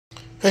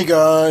Hey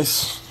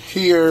guys,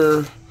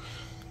 here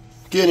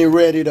getting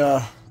ready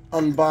to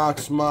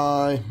unbox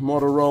my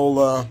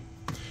Motorola.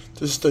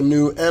 This is the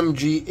new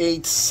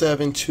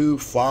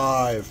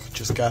MG8725.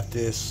 Just got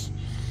this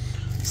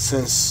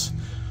since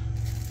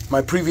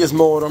my previous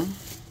modem,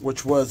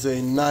 which was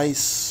a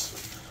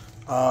nice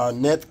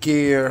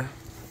Netgear,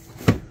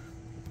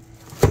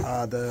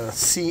 the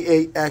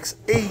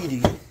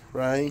C8X80,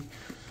 right?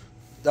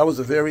 That was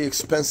a very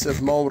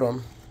expensive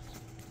modem.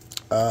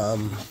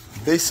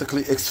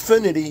 Basically,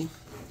 Xfinity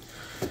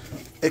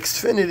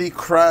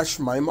crashed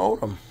my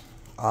modem.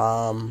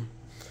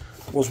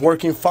 Was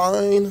working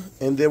fine,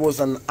 and there was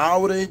an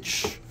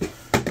outage.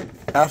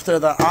 After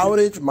the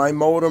outage, my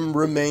modem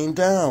remained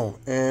down,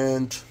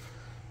 and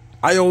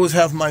I always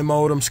have my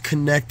modems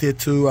connected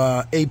to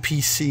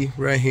APC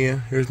right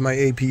here. Here's my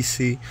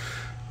APC.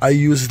 I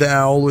use that.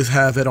 I always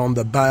have it on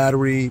the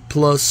battery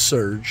plus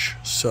surge.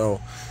 So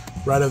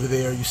right over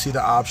there, you see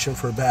the option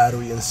for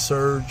battery and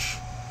surge.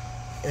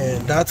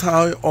 And that's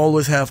how I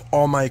always have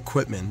all my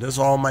equipment. There's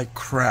all my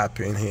crap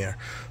in here.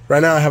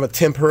 Right now I have a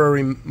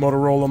temporary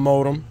Motorola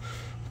modem,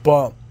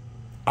 but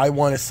I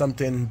wanted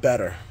something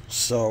better,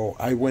 so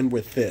I went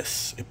with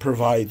this. It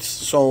provides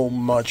so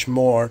much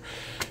more.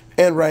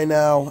 And right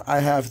now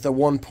I have the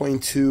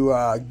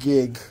 1.2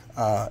 gig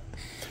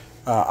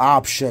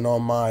option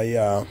on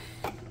my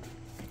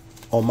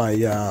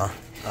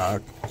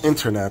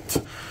internet.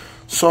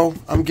 So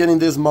I'm getting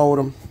this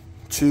modem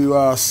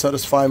to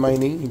satisfy my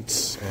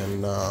needs,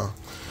 and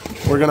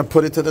we're gonna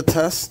put it to the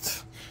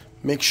test,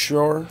 make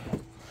sure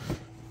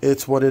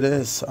it's what it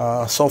is.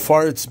 So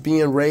far it's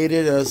being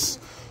rated as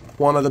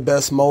one of the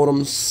best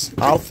modems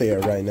out there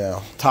right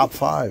now, top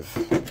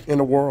 5 in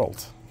the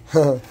world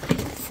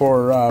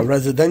for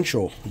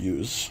residential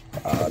use,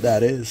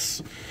 that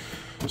is.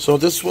 So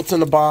this is what's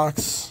in the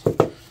box.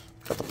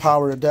 Got the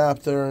power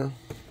adapter,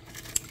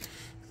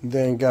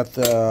 then got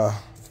the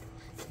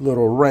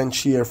little wrench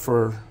here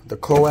for the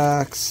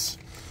coax,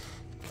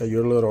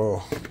 your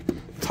little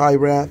tie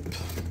wrap,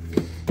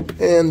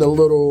 and the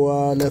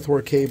little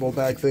network cable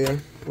back there,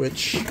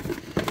 which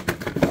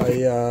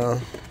I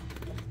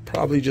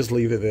probably just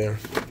leave it there.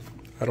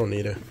 I don't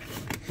need it.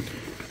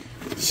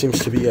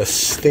 Seems to be a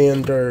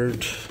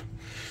standard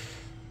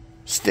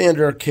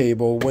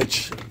cable,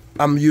 which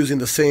I'm using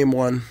the same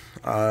one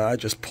I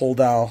just pulled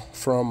out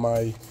from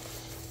my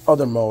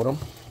other modem.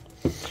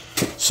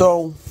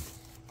 So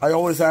I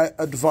always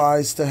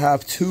advise to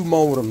have 2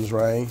 modems,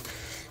 right?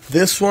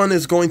 This one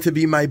is going to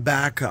be my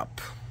backup,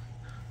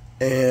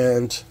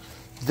 and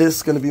this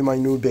is going to be my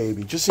new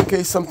baby. Just in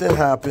case something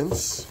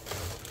happens,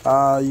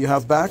 you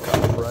have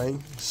backup, right?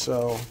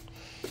 So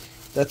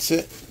that's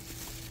it.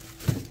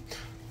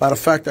 Matter of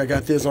fact, I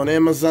got this on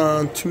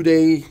Amazon,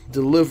 2-day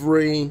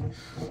delivery.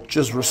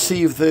 Just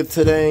received it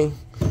today,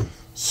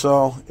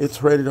 so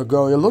it's ready to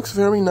go. It looks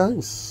very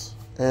nice,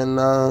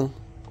 and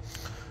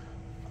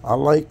I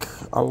like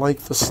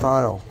the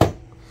style.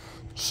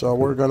 So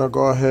we're gonna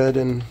go ahead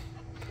and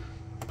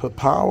put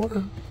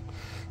power,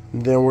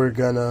 and then we're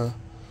gonna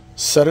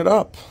set it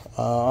up.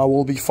 I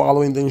will be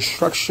following the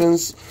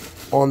instructions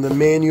on the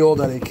manual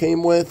that it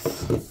came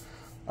with,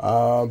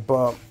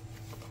 but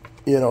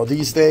you know,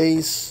 these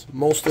days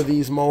most of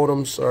these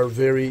modems are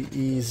very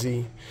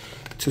easy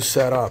to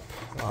set up.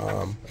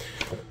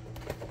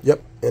 Yep,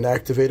 and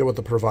activate it with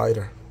the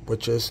provider,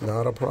 which is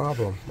not a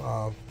problem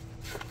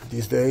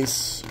these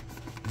days.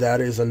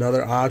 That is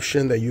another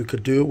option that you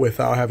could do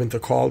without having to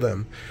call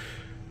them.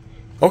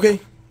 Okay,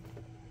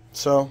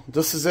 so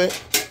this is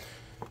it.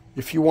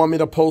 If you want me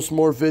to post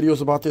more videos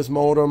about this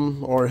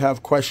modem or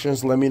have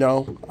questions, let me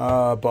know.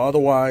 But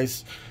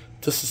otherwise,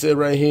 this is it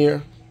right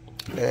here.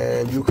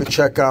 And you could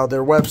check out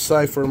their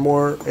website for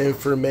more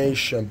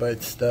information. But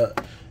it's the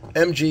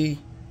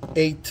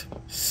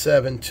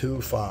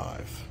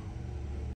MG8725.